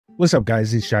What's up,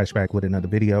 guys? It's Josh back with another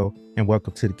video, and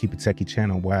welcome to the Keep It Techie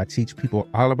channel, where I teach people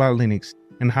all about Linux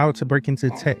and how to break into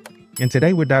tech. And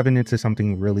today we're diving into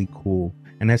something really cool,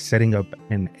 and that's setting up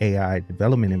an AI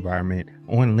development environment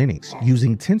on Linux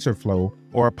using TensorFlow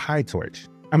or PyTorch.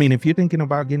 I mean, if you're thinking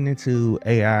about getting into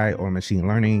AI or machine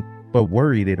learning, but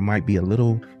worried it might be a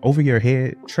little over your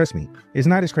head, trust me, it's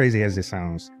not as crazy as it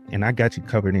sounds, and I got you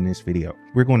covered in this video.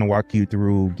 We're going to walk you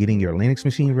through getting your Linux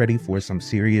machine ready for some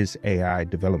serious AI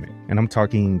development. And I'm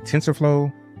talking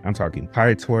TensorFlow, I'm talking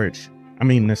PyTorch, I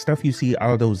mean the stuff you see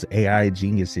all those AI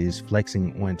geniuses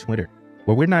flexing on Twitter.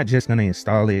 But we're not just going to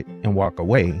install it and walk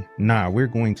away. Nah, we're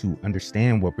going to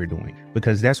understand what we're doing,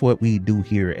 because that's what we do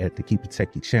here at the Keep It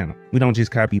Techie channel. We don't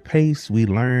just copy paste, we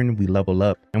learn, we level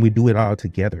up, and we do it all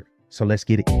together. So let's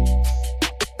get it.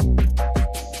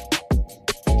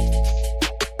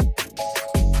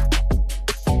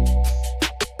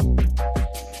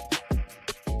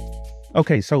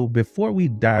 Okay, so before we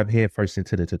dive headfirst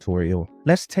into the tutorial,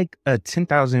 let's take a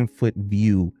 10,000 foot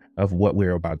view of what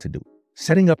we're about to do.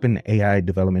 Setting up an AI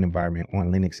development environment on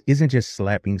Linux isn't just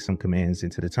slapping some commands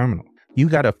into the terminal. You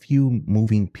got a few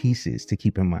moving pieces to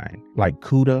keep in mind, like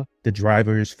CUDA, the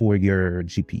drivers for your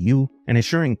GPU, and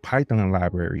ensuring Python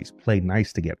libraries play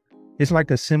nice together. It's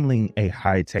like assembling a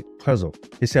high-tech puzzle,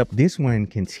 except this one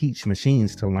can teach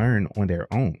machines to learn on their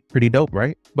own. Pretty dope,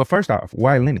 right? But first off,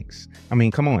 why Linux? I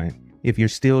mean, come on. If you're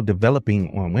still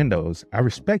developing on Windows, I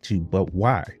respect you, but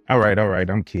why? All right,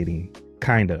 I'm kidding.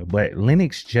 Kinda, but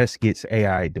Linux just gets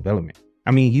AI development.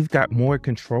 I mean, you've got more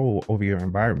control over your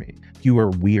environment, fewer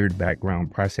weird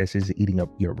background processes eating up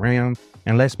your RAM,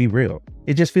 and let's be real,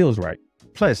 it just feels right.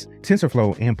 Plus,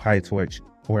 TensorFlow and PyTorch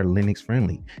are Linux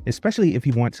friendly, especially if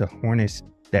you want to harness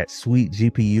that sweet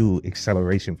GPU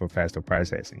acceleration for faster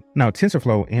processing. Now,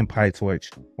 TensorFlow and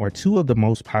PyTorch are two of the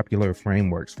most popular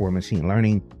frameworks for machine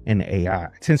learning and AI.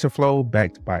 TensorFlow,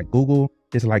 backed by Google,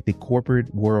 is like the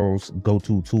corporate world's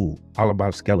go-to tool, all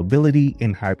about scalability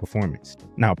and high performance.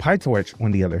 Now, PyTorch,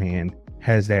 on the other hand,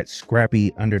 has that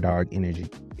scrappy underdog energy.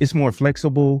 It's more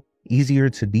flexible, easier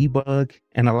to debug,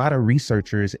 and a lot of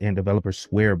researchers and developers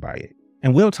swear by it.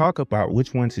 And we'll talk about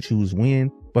which one to choose when,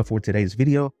 but for today's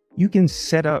video, you can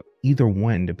set up either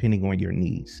one depending on your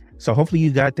needs. So hopefully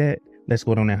you got that. Let's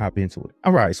go on and hop into it.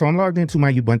 All right, so I'm logged into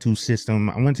my Ubuntu system.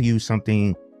 I want to use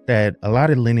something that a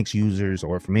lot of Linux users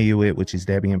are familiar with, which is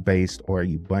Debian based or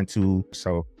Ubuntu.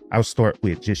 So I'll start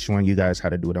with just showing you guys how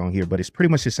to do it on here, but it's pretty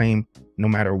much the same no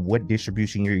matter what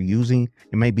distribution you're using.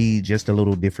 It may be just a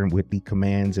little different with the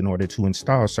commands in order to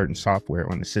install certain software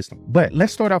on the system. But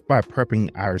let's start off by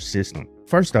prepping our system.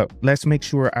 First up, let's make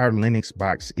sure our Linux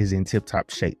box is in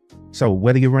tip-top shape. So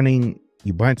whether you're running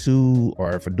Ubuntu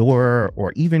or Fedora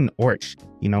or even Arch,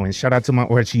 and shout out to my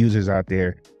Arch users out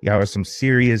there. Y'all are some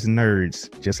serious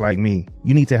nerds just like me.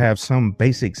 You need to have some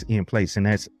basics in place, and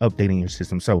that's updating your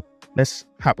system. So let's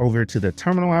hop over to the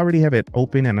terminal. I already have it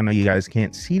open, and I know you guys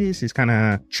can't see this. It's kind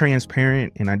of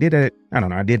transparent, and I did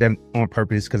that on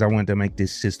purpose because I wanted to make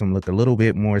this system look a little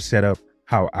bit more set up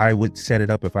how I would set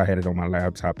it up if I had it on my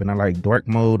laptop. And I like dark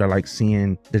mode. I like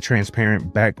seeing the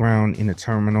transparent background in the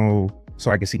terminal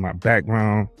so I can see my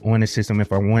background on the system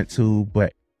if I want to.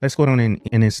 But let's go on and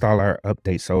install our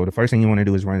update. So the first thing you want to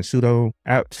do is run sudo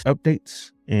apt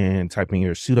updates and type in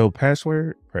your sudo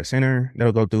password, press enter.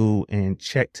 That'll go through and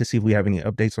check to see if we have any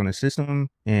updates on the system.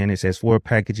 And it says 4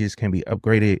 packages can be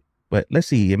upgraded, but let's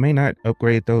see, it may not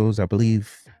upgrade those. I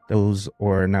believe those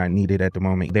are not needed at the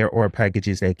moment. There are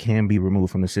packages that can be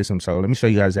removed from the system. So let me show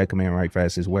you guys that command right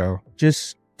fast as well,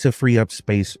 just to free up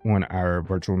space on our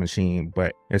virtual machine.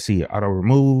 But let's see, auto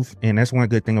remove. And that's one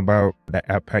good thing about the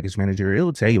app package manager.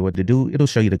 It'll tell you what to do. It'll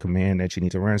show you the command that you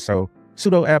need to run. So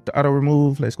sudo apt auto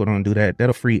remove. Let's go down and do that.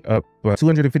 That'll free up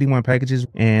 251 packages,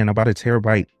 and about a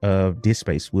terabyte of disk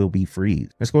space will be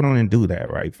freed. Let's go down and do that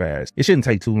right fast. It shouldn't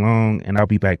take too long, and I'll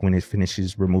be back when it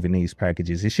finishes removing these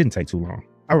packages. It shouldn't take too long.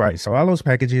 All right, so all those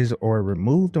packages are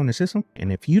removed on the system.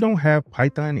 And if you don't have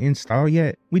Python installed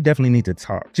yet, we definitely need to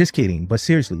talk. Just kidding. But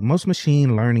seriously, most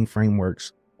machine learning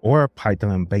frameworks are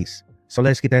Python based. So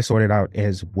let's get that sorted out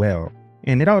as well.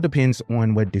 And it all depends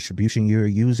on what distribution you're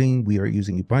using. We are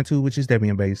using Ubuntu, which is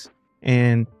Debian based,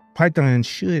 and Python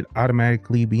should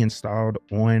automatically be installed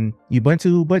on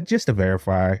Ubuntu, but just to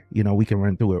verify, we can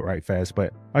run through it right fast.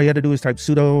 But all you have to do is type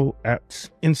sudo apt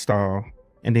install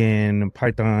and then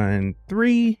Python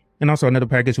 3. And also another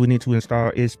package we need to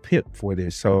install is pip for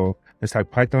this. So let's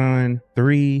type Python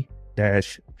 3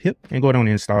 -pip and go ahead and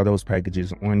install those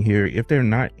packages on here if they're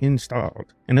not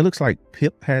installed. And it looks like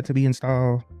pip had to be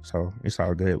installed, so it's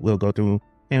all good. We'll go through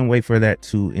and wait for that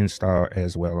to install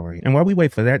as well. And while we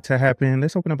wait for that to happen,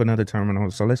 let's open up another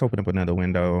terminal. So let's open up another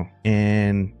window,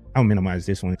 and I'll minimize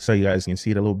this one so you guys can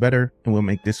see it a little better, and we'll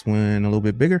make this one a little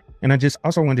bit bigger. And I just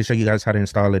also wanted to show you guys how to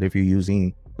install it if you're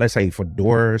using, let's say,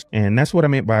 Fedora. And that's what I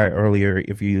meant by earlier.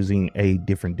 If you're using a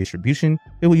different distribution,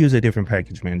 it will use a different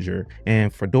package manager.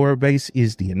 And Fedora base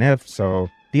is DNF. So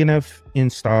DNF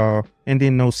install, and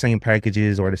then those same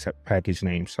packages or the package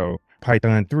name. So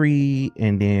Python 3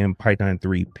 and then Python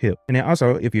 3 pip. And then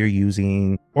also if you're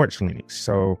using Arch Linux.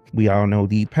 So we all know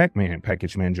the Pacman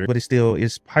package manager, but it still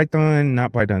is Python,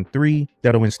 not Python 3.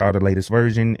 That'll install the latest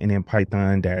version, and then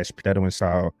Python dash that'll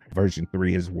install version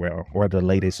 3 as well, or the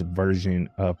latest version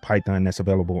of Python that's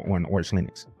available on Arch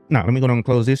Linux. Now, let me go ahead and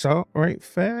close this out right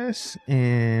fast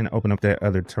and open up that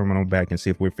other terminal back and see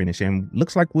if we're finished. And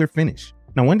looks like we're finished.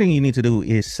 Now, one thing you need to do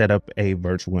is set up a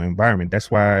virtual environment. That's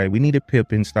why we needed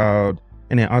pip installed.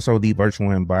 And then also the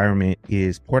virtual environment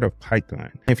is part of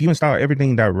Python. If you install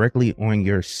everything directly on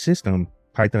your system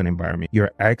Python environment,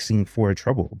 you're asking for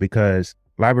trouble because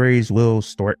libraries will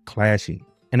start clashing.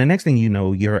 And the next thing you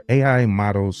know, your AI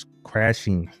model's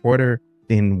crashing harder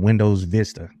than Windows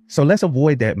Vista. So let's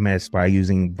avoid that mess by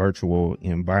using virtual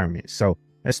environments. So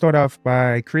let's start off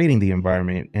by creating the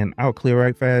environment, and I'll clear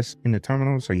right fast in the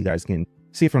terminal so you guys can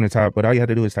see it from the top. But all you have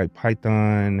to do is type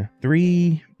Python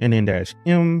 3 and then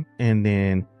 -m and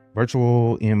then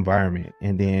virtual environment.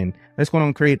 And then let's go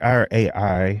and create our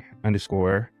AI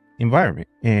underscore environment,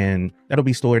 and that'll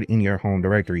be stored in your home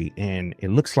directory. And it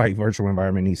looks like virtual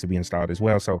environment needs to be installed as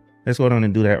well. So let's go on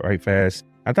and do that right fast.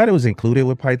 I thought it was included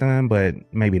with Python, but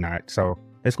maybe not. So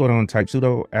let's go on and type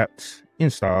sudo apt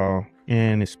install,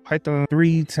 and it's Python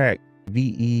 3 tac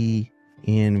venv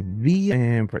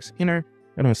and press enter.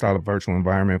 It'll install a virtual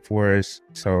environment for us.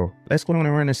 So let's go on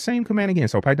and run the same command again.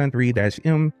 So Python 3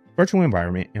 -m virtual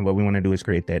environment. And what we want to do is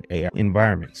create that AI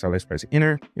environment. So let's press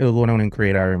enter. It'll go on and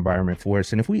create our environment for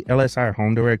us. And if we ls our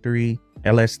home directory,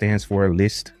 ls stands for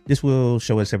list. This will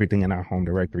show us everything in our home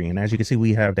directory. And as you can see,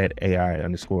 we have that AI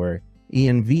underscore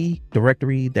env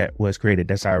directory that was created.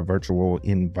 That's our virtual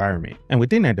environment. And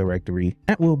within that directory,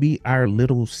 that will be our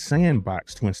little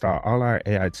sandbox to install all our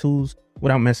AI tools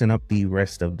without messing up the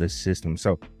rest of the system.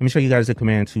 So let me show you guys the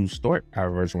command to start our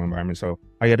virtual environment. So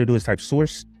all you have to do is type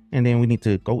source, and then we need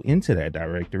to go into that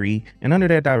directory. And under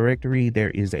that directory, there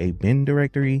is a bin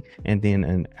directory and then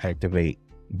an activate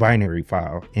binary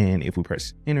file. And if we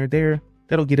press enter there,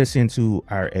 that'll get us into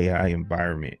our AI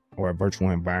environment, or a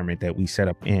virtual environment that we set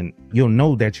up. And you'll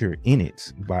know that you're in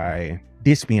it by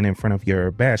this being in front of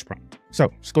your bash prompt. So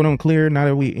let's go down clear. Now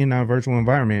that we're in our virtual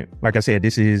environment, like I said,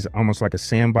 this is almost like a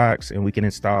sandbox, and we can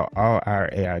install all our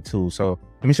AI tools. So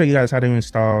let me show you guys how to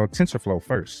install TensorFlow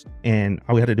first. And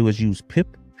all we have to do is use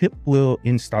pip. Pip will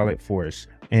install it for us.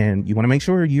 And you want to make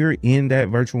sure you're in that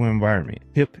virtual environment.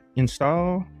 Pip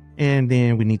install. And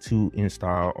then we need to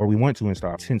install, or we want to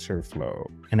install TensorFlow.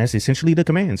 And that's essentially the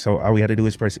command. So all we have to do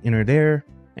is press enter there,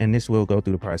 and this will go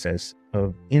through the process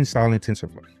of installing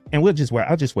TensorFlow. And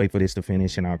I'll just wait for this to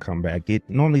finish, and I'll come back. It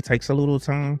normally takes a little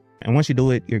time. And once you do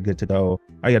it, you're good to go.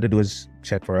 All you have to do is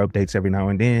check for updates every now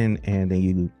and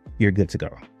then you're good to go.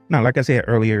 Now, like I said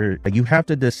earlier, you have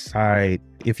to decide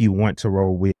if you want to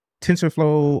roll with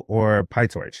TensorFlow or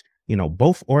PyTorch. You know,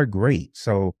 both are great.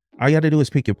 So all you have to do is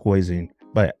pick your poison.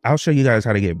 But I'll show you guys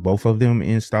how to get both of them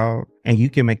installed, and you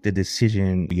can make the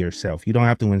decision yourself. You don't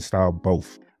have to install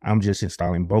both. I'm just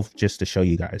installing both just to show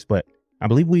you guys. But I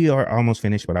believe we are almost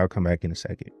finished, but I'll come back in a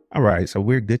second. All right, so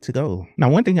we're good to go. Now,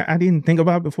 one thing I didn't think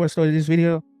about before I started this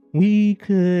video, we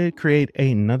could create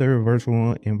another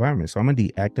virtual environment. So I'm gonna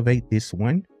deactivate this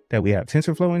one that we have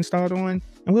TensorFlow installed on,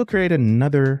 and we'll create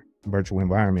another virtual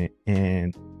environment.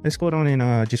 And let's go on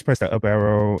and just press the up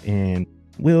arrow, and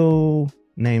we'll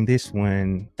name this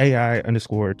one AI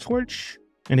underscore torch,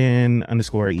 and then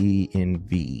underscore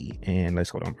env. And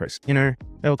let's go down and press enter.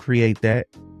 That'll create that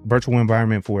virtual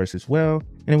environment for us as well.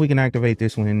 And then we can activate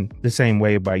this one the same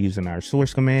way by using our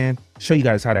source command. Show you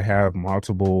guys how to have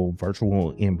multiple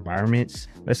virtual environments.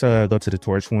 Let's go to the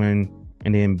torch one,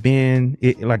 and then bin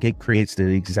it creates the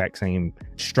exact same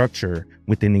structure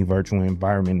within the virtual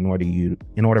environment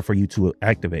in order for you to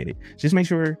activate it. Just make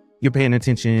sure you're paying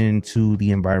attention to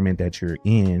the environment that you're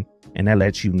in, and that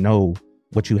lets you know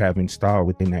what you have installed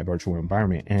within that virtual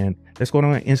environment. And let's go on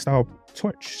and install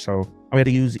Torch. So all we have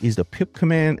to use is the pip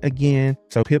command again.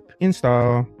 So pip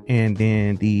install, and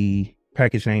then the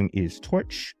package name is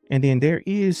Torch. And then there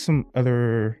is some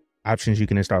other options you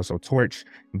can install. So Torch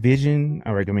Vision,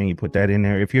 I recommend you put that in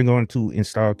there. If you're going to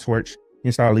install Torch,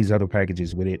 install these other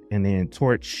packages with it, and then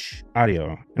Torch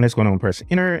Audio. And let's go on and press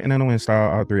enter, and then I'll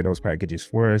install all three of those packages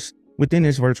for us. within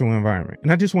this virtual environment.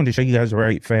 And I just wanted to show you guys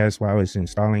right fast while it's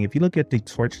installing. If you look at the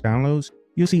Torch downloads,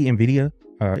 you'll see NVIDIA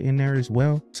in there as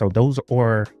well. So those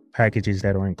are packages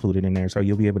that are included in there, so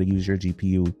you'll be able to use your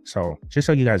GPU. So just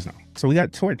so you guys know, so we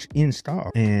got Torch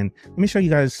installed, and let me show you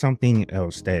guys something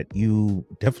else that you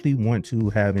definitely want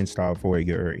to have installed for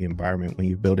your environment when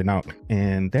you're building out.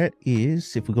 And that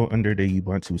is, if we go under the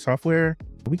Ubuntu software,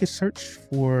 we can search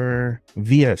for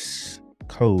VS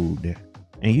Code,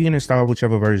 and you can install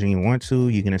whichever version you want to.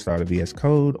 You can install the VS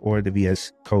Code or the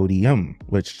VS Codium,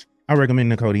 which I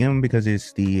recommend the Codium because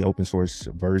it's the open source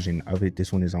version of it.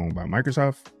 This one is owned by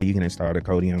Microsoft. You can install the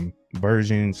Codium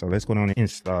version. So let's go on and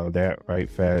install that right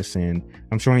fast. And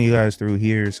I'm showing you guys through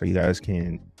here so you guys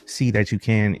can see that you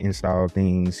can install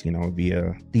things, you know,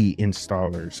 via the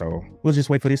installer. So we'll just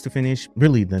wait for this to finish.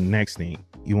 Really, the next thing,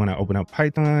 you want to open up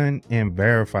Python and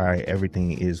verify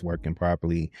everything is working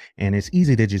properly. And it's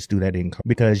easy to just do that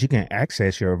because you can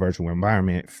access your virtual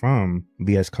environment from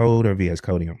VS Code or VS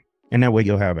Codium. And that way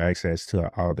you'll have access to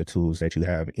all the tools that you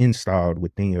have installed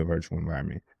within your virtual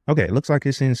environment. Okay, it looks like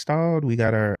it's installed. We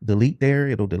got our delete there.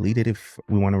 It'll delete it if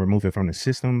we want to remove it from the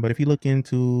system. But if you look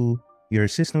into your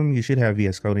system, you should have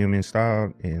VS Codium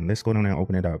installed. And let's go down and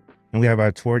open it up. And we have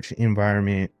our Torch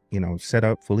environment, you know, set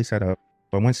up, fully set up.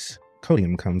 But once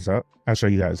Codium comes up, I'll show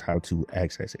you guys how to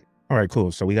access it. All right,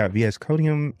 cool. So we got VS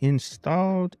Codium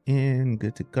installed and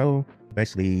good to go.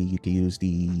 Basically, you can use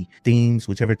the themes,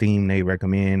 whichever theme they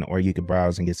recommend, or you could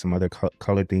browse and get some other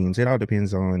color themes. It all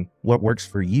depends on what works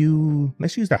for you.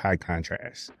 Let's use the high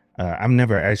contrast. I've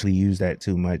never actually used that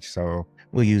too much, so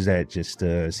we'll use that just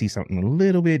to see something a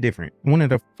little bit different. One of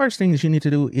the first things you need to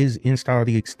do is install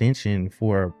the extension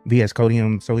for VS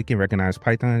Codium so it can recognize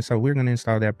Python. So we're going to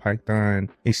install that Python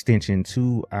extension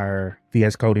to our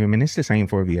VS Codium, and it's the same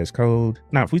for VS Code.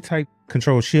 Now, if we type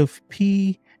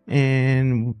Control-Shift-P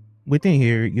and within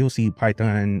here, you'll see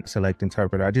Python select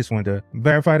interpreter. I just wanted to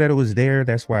verify that it was there.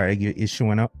 That's why it's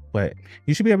showing up, but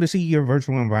you should be able to see your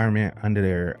virtual environment under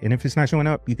there. And if it's not showing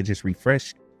up, you could just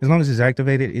refresh. As long as it's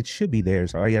activated, it should be there.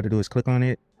 So all you have to do is click on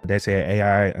it. That's at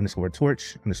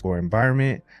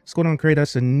AI_Torch_environment. Let's go down and create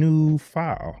us a new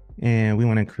file. And we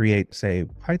want to create, say,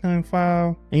 Python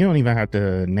file. And you don't even have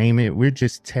to name it. We're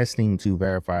just testing to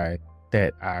verify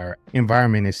that our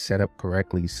environment is set up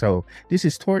correctly. So this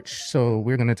is Torch. So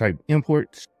we're going to type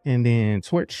import and then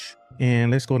Torch.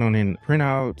 And let's go down and print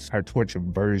out our Torch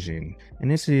version. And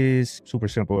this is super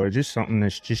simple, or just something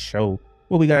that's just show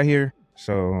what we got here.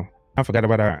 So I forgot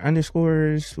about our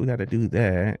underscores. We got to do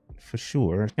that for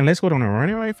sure. And let's go down and run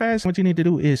it right fast. What you need to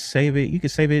do is save it. You can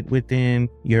save it within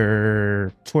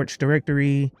your Torch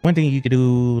directory. One thing you could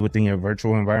do within your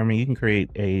virtual environment, you can create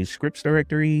a scripts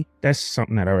directory. That's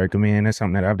something that I recommend. That's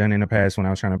something that I've done in the past when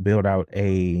I was trying to build out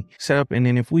a setup. And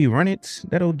then if we run it,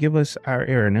 that'll give us our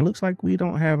error. And it looks like we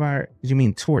don't have our, you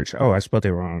mean Torch? Oh, I spelled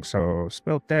it wrong. So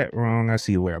spelled that wrong. I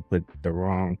see where I put the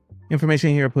wrong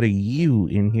information here. I put a U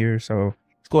in here. So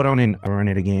go down and run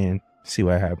it again, see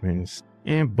what happens,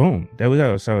 and boom, there we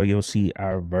go. So you'll see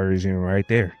our version right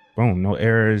there. Boom, no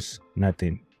errors,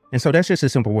 nothing. And so that's just a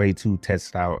simple way to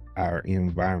test out our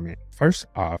environment. First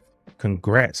off,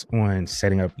 congrats on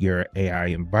setting up your AI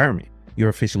environment. You're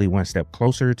officially one step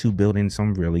closer to building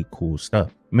some really cool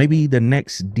stuff. Maybe the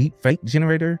next deepfake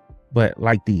generator, but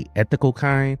like the ethical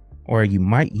kind, or you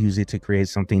might use it to create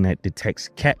something that detects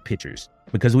cat pictures,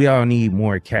 because we all need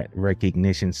more cat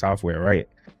recognition software, right?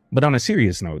 But on a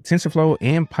serious note, TensorFlow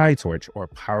and PyTorch are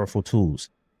powerful tools,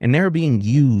 and they're being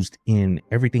used in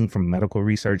everything from medical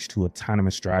research to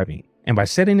autonomous driving. And by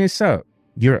setting this up,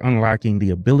 you're unlocking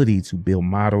the ability to build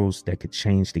models that could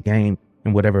change the game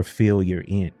in whatever field you're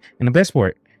in. And the best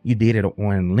part, you did it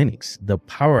on Linux, the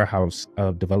powerhouse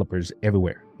of developers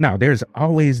everywhere. Now, there's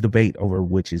always debate over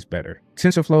which is better,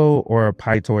 TensorFlow or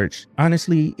PyTorch.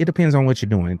 Honestly, it depends on what you're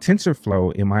doing.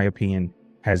 TensorFlow, in my opinion,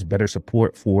 has better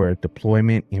support for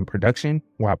deployment in production,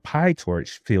 while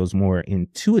PyTorch feels more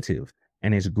intuitive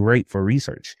and is great for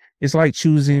research. It's like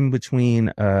choosing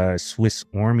between a Swiss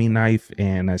Army knife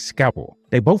and a scalpel.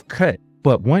 They both cut,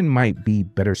 but one might be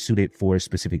better suited for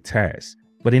specific tasks.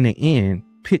 But in the end,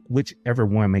 pick whichever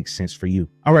one makes sense for you.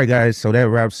 All right, guys, so that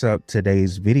wraps up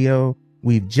today's video.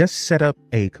 We've just set up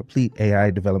a complete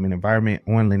AI development environment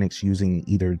on Linux using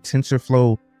either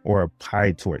TensorFlow or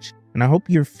PyTorch. And I hope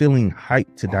you're feeling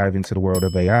hyped to dive into the world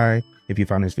of AI. If you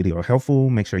found this video helpful,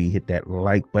 make sure you hit that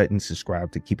like button,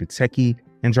 subscribe to keep it techie,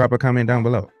 and drop a comment down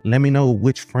below. Let me know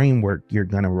which framework you're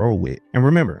gonna roll with. And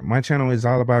remember, my channel is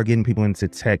all about getting people into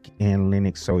tech and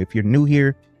Linux. So if you're new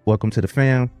here, welcome to the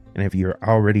fam. And if you're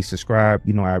already subscribed,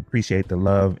 you know I appreciate the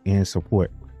love and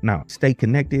support. Now, stay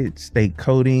connected, stay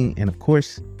coding, and of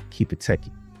course, keep it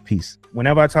techie. Peace. piece.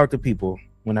 Whenever I talk to people,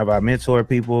 whenever I mentor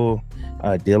people,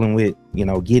 dealing with,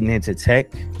 getting into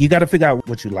tech, you got to figure out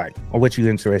what you like or what you're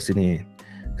interested in.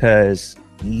 Because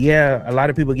yeah, a lot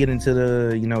of people get into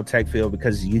the, tech field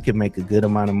because you can make a good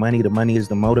amount of money. The money is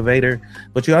the motivator.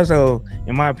 But you also,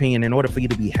 in my opinion, in order for you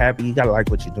to be happy, you got to like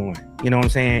what you're doing. You know what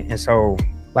I'm saying? And so,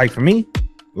 like for me,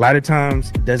 a lot of times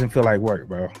it doesn't feel like work,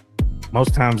 bro.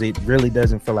 Most times it really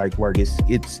doesn't feel like work.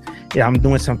 Yeah, I'm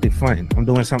doing something fun. I'm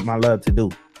doing something I love to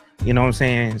do. You know what I'm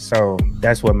saying? So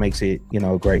that's what makes it,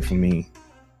 great for me.